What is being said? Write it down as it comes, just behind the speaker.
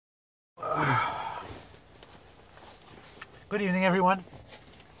Good evening, everyone.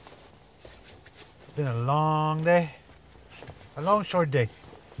 It's been a long day. A long, short day.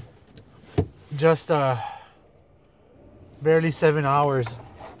 Just barely 7 hours.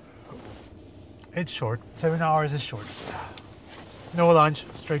 It's short. 7 hours is short. No lunch,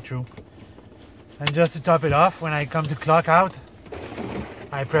 straight through. And just to top it off, when I come to clock out,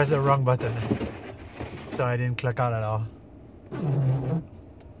 I press the wrong button. So I didn't clock out at all.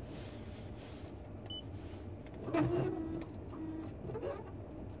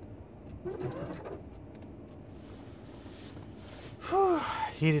 Whew.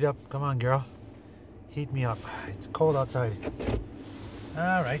 Heat it up. Come on, girl. Heat me up. It's cold outside.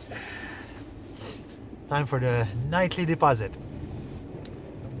 All right. Time for the nightly deposit.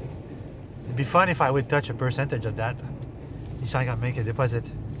 It'd be fun if I would touch a percentage of that. Each time I can make a deposit.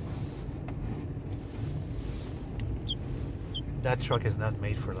 That truck is not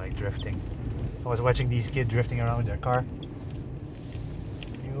made for like drifting. I was watching these kids drifting around with their car.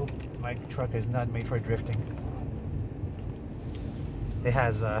 Nope, my truck is not made for drifting. It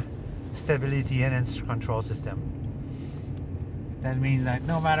has a stability enhanced control system. That means that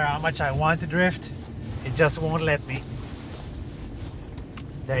no matter how much I want to drift, it just won't let me.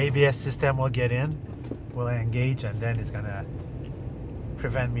 The ABS system will get in, will engage, and then it's gonna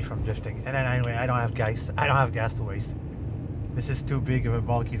prevent me from drifting. And then anyway, I don't have gas to waste. This is too big of a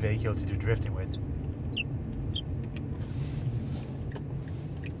bulky vehicle to do drifting with.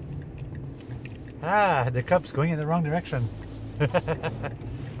 Ah, the cup's going in the wrong direction.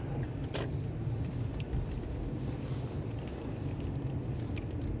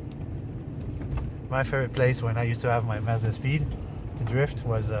 My favorite place when I used to have my Mazda Speed to drift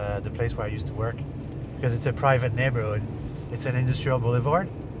was the place where I used to work, because it's a private neighborhood. It's an industrial boulevard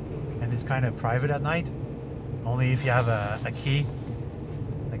and it's kind of private at night. Only if you have a key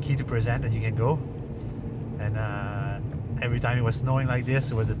to present, and you can go. And every time it was snowing like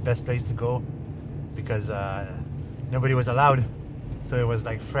this, it was the best place to go, because nobody was allowed, so it was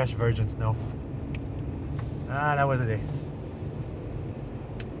like fresh virgin snow. Ah, that was the day.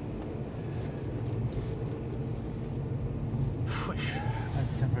 Whoosh.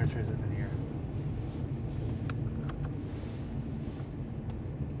 What temperature is it in here?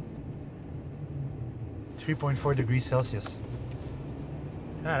 -3.4 degrees Celsius.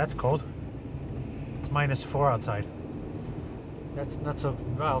 Ah, that's cold. It's -4 outside. That's not so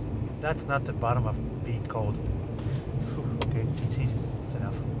well. That's not the bottom of being cold. Whew, okay, heat seat. That's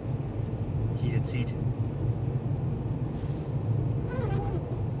enough. Heated seat.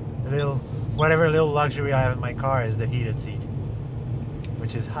 Whatever little luxury I have in my car is the heated seat,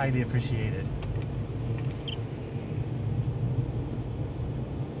 which is highly appreciated.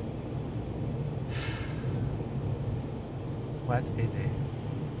 What a day.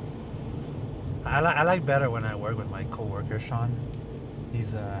 I like better when I work with my co-worker Sean.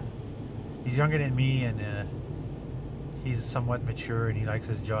 He's younger than me, and he's somewhat mature, and he likes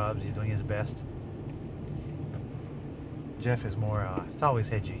his jobs. He's doing his best. Jeff is more it's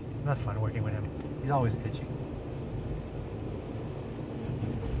always edgy. It's not fun working with him. He's always edgy.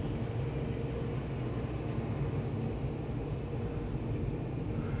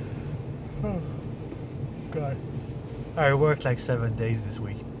 Oh God, I worked like 7 days this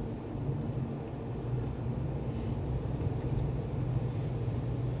week.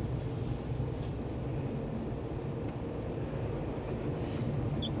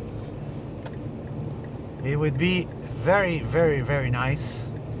 It would be very, very, very nice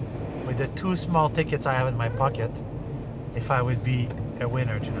with the 2 small tickets I have in my pocket if I would be a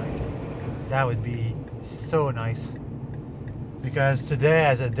winner tonight. That would be so nice. Because today,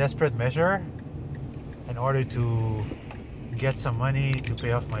 as a desperate measure, in order to get some money to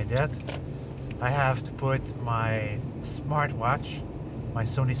pay off my debt, I have to put my smartwatch, my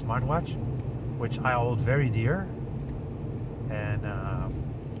Sony smartwatch, which I hold very dear, and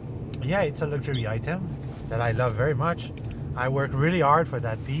yeah, it's a luxury item that I love very much. I work really hard for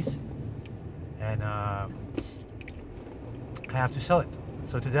that piece, and I have to sell it.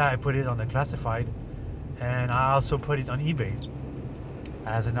 So today I put it on the classified, and I also put it on eBay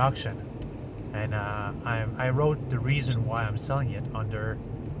as an auction. And I wrote the reason why I'm selling it under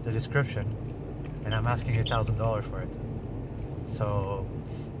the description, and I'm asking $1,000 for it. So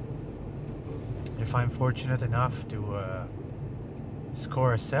if I'm fortunate enough to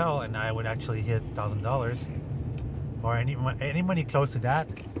score a sell, and I would actually hit $1,000 or any money close to that,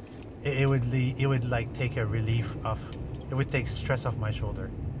 it would like take a relief off. It would take stress off my shoulder,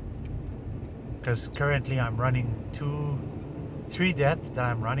 because currently I'm running 3 debt that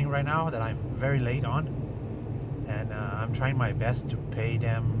I'm running right now that I'm very late on, and I'm trying my best to pay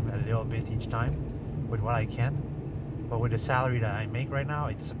them a little bit each time with what I can. But with the salary that I make right now,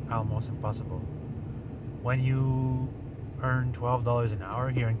 it's almost impossible. When you earn $12 an hour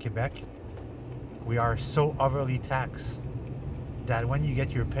here in Quebec, we are so overly taxed that when you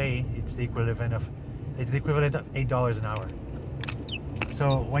get your pay, it's the equivalent of $8 an hour.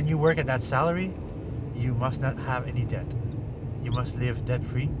 So when you work at that salary, you must not have any debt. You must live debt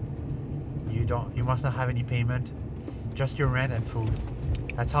free. You must not have any payment, just your rent and food.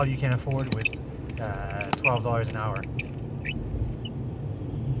 That's all you can afford with $12 an hour.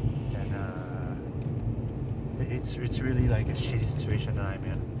 And it's really like a shitty situation that I'm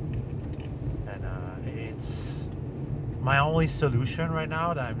in. And it's my only solution right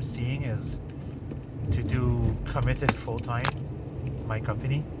now that I'm seeing is to do committed full-time, my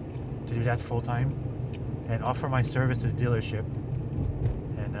company, to do that full-time and offer my service to the dealership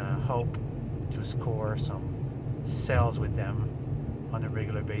and hope to score some sales with them on a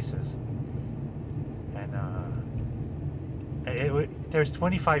regular basis. And there's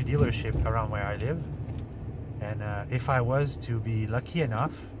 25 dealerships around where I live, and if I was to be lucky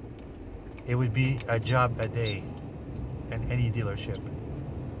enough, it would be a job a day in any dealership.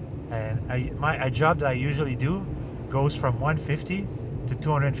 And a job that I usually do goes from $150 to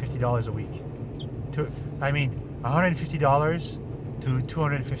 $250 a week. $150 to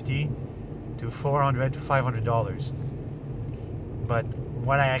 $250 to $400 to $500. But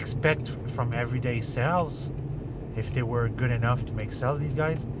what I expect from everyday sales, if they were good enough to make sales, these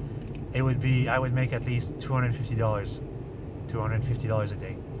guys, I would make at least $250 a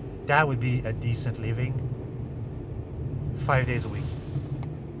day. That would be a decent living 5 days a week.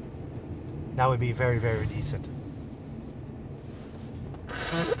 That would be very, very decent.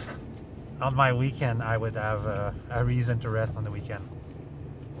 On my weekend, I would have a reason to rest on the weekend.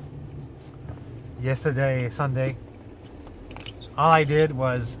 Yesterday, Sunday, all I did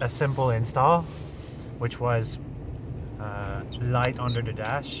was a simple install, which was light under the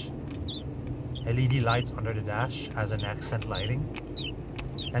dash, LED lights under the dash as an accent lighting.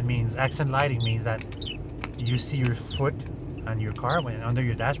 Accent lighting means that you see your foot on your car under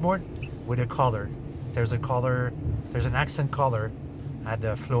your dashboard with a color. There's an accent color at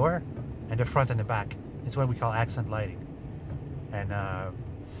the floor and the front and the back. It's what we call accent lighting. And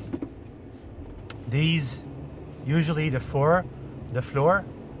these, usually the floor,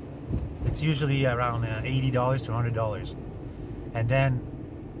 it's usually around $80 to $100. And then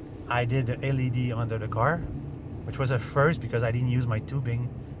I did the LED under the car, which was a first because I didn't use my tubing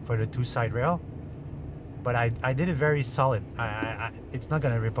for the two side rail. But I did it very solid. It's not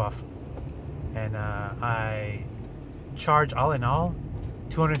gonna rip off. And I charged all in all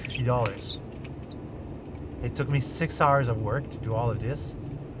 $250. It took me 6 hours of work to do all of this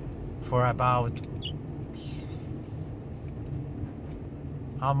for about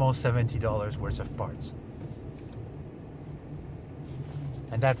almost $70 worth of parts.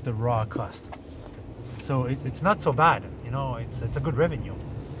 And that's the raw cost. So it's not so bad, you know. It's a good revenue.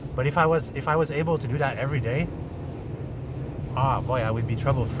 But if I was able to do that every day, boy, I would be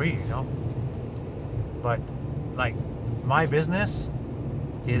trouble free, you know. But like my business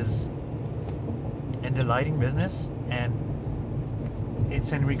is in the lighting business, and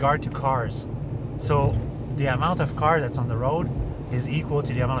it's in regard to cars. So the amount of cars that's on the road is equal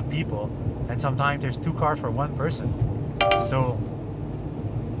to the amount of people, and sometimes there's 2 cars for 1 person. So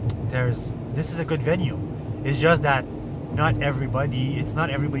this is a good venue. It's just that it's not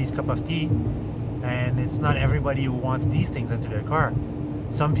everybody's cup of tea, and it's not everybody who wants these things into their car.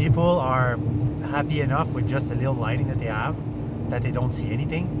 Some people are happy enough with just the little lighting that they have, that they don't see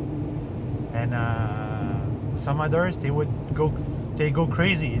anything, and some others, they go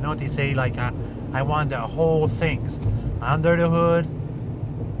crazy, you know. They say like, I want the whole things under the hood,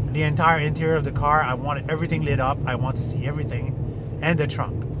 the entire interior of the car. I want everything lit up. I want to see everything, and the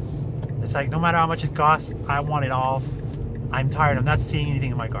trunk. It's like, no matter how much it costs, I want it all. I'm tired. I'm not seeing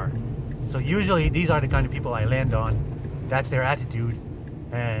anything in my car. So usually these are the kind of people I land on. That's their attitude,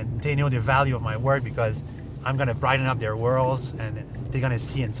 and they know the value of my work because I'm gonna brighten up their worlds, and they're gonna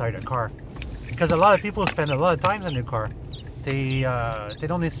see inside their car. Because a lot of people spend a lot of time in their car. They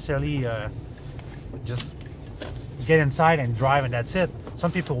don't necessarily just get inside and drive and that's it.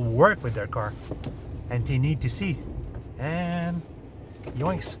 Some people work with their car and they need to see. And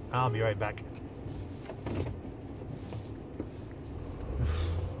yoinks, I'll be right back.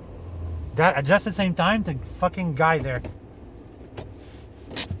 That at just the same time, the fucking guy there.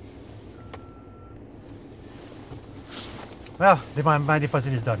 Well, my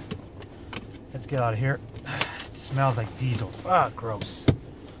deposit is done. Let's get out of here. It smells like diesel. Ah, gross.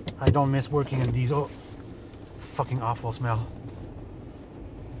 I don't miss working in diesel. Fucking awful smell.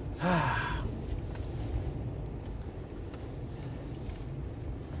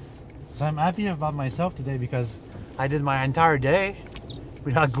 So I'm happy about myself today because I did my entire day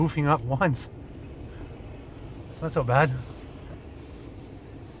without goofing up once. It's not so bad.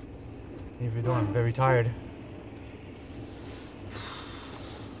 Even though I'm very tired.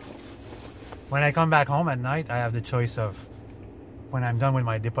 When I come back home at night, I have the choice of, when I'm done with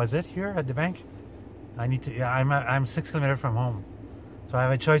my deposit here at the bank, I need to, yeah, I'm 6 kilometers from home. So I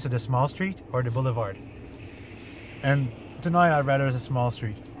have a choice of the small street or the boulevard. And tonight I'd rather the small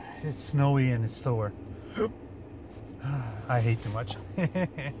street. It's snowy and it's slower. I hate too much.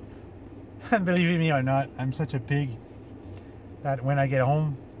 And believe me or not, I'm such a pig that when I get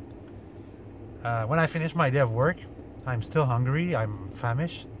home, when I finish my day of work, I'm still hungry, I'm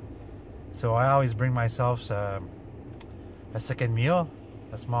famished. So I always bring myself a second meal,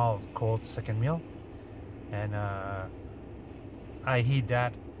 a small cold second meal. And I eat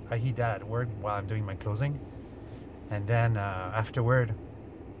that at work while I'm doing my closing. And then afterward,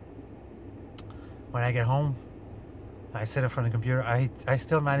 when I get home, I sit in front of the computer. I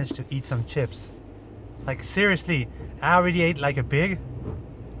still manage to eat some chips. Like seriously, I already ate like a pig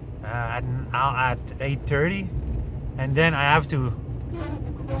at 8:30, and then I have to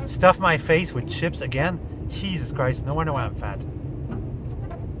stuff my face with chips again. Jesus Christ! No wonder why I'm fat.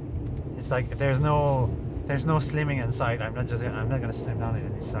 It's like there's no slimming inside. I'm not gonna slim down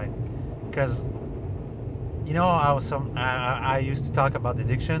in this side because you know I used to talk about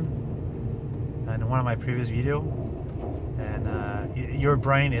addiction in one of my previous videos, and your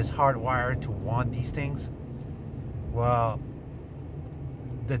brain is hardwired to want these things. Well,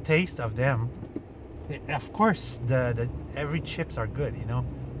 the taste of them, of course, the every chips are good, you know.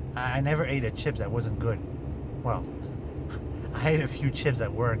 I never ate a chip that wasn't good. Well, I ate a few chips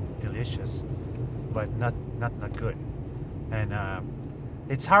that weren't delicious, but not good. And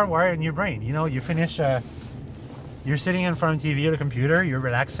it's hardwired in your brain. You know, you finish, you're sitting in front of TV or the computer, you're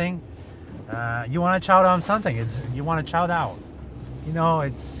relaxing. You want to chow down something. You want to chow down. You know,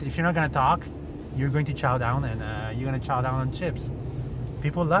 if you're not gonna talk, you're going to chow down, and you're gonna chow down on chips.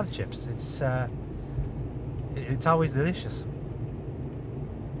 People love chips. It's always delicious.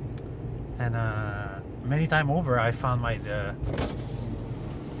 And many times over, I found my. Give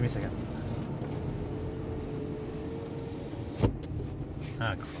me a second.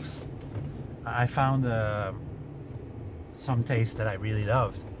 Gross. I found some taste that I really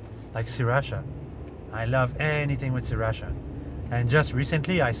loved, like sriracha. I love anything with sriracha. And just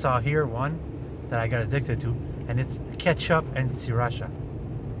recently, I saw here one that I got addicted to, and it's ketchup and sriracha.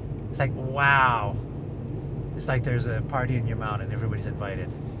 It's like, wow. It's like there's a party in your mouth and everybody's invited.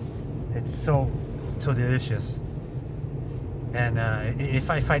 It's so delicious. And if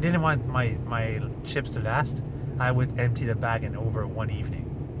I didn't want my chips to last, I would empty the bag in over one evening.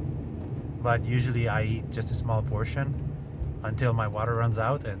 But usually I eat just a small portion until my water runs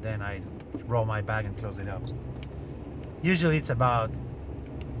out, and then I roll my bag and close it up. Usually it's about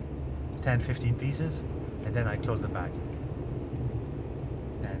 10-15 pieces, and then I close the bag.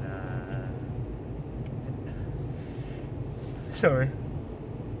 And sorry,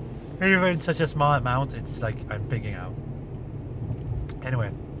 even such a small amount, it's like I'm pigging out.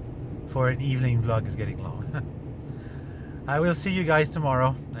 Anyway, for an evening vlog is getting long. I will see you guys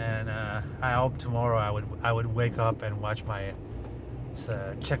tomorrow, and I hope tomorrow I would wake up and watch my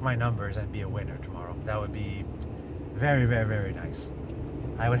check my numbers and be a winner tomorrow. That would be very, very, very nice.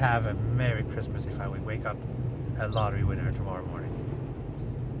 I would have a Merry Christmas if I would wake up a lottery winner tomorrow morning.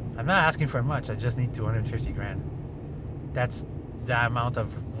 I'm not asking for much. I just need 250 grand. That's the amount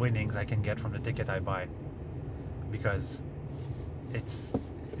of winnings I can get from the ticket I buy, because it's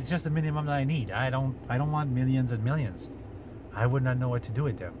just the minimum that I need. I don't want millions and millions. I would not know what to do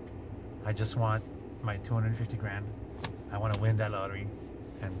with them. I just want my 250 grand. I want to win that lottery,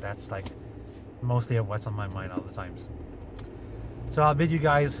 and that's like mostly of what's on my mind all the times. So I'll bid you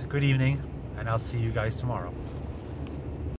guys good evening, and I'll see you guys tomorrow.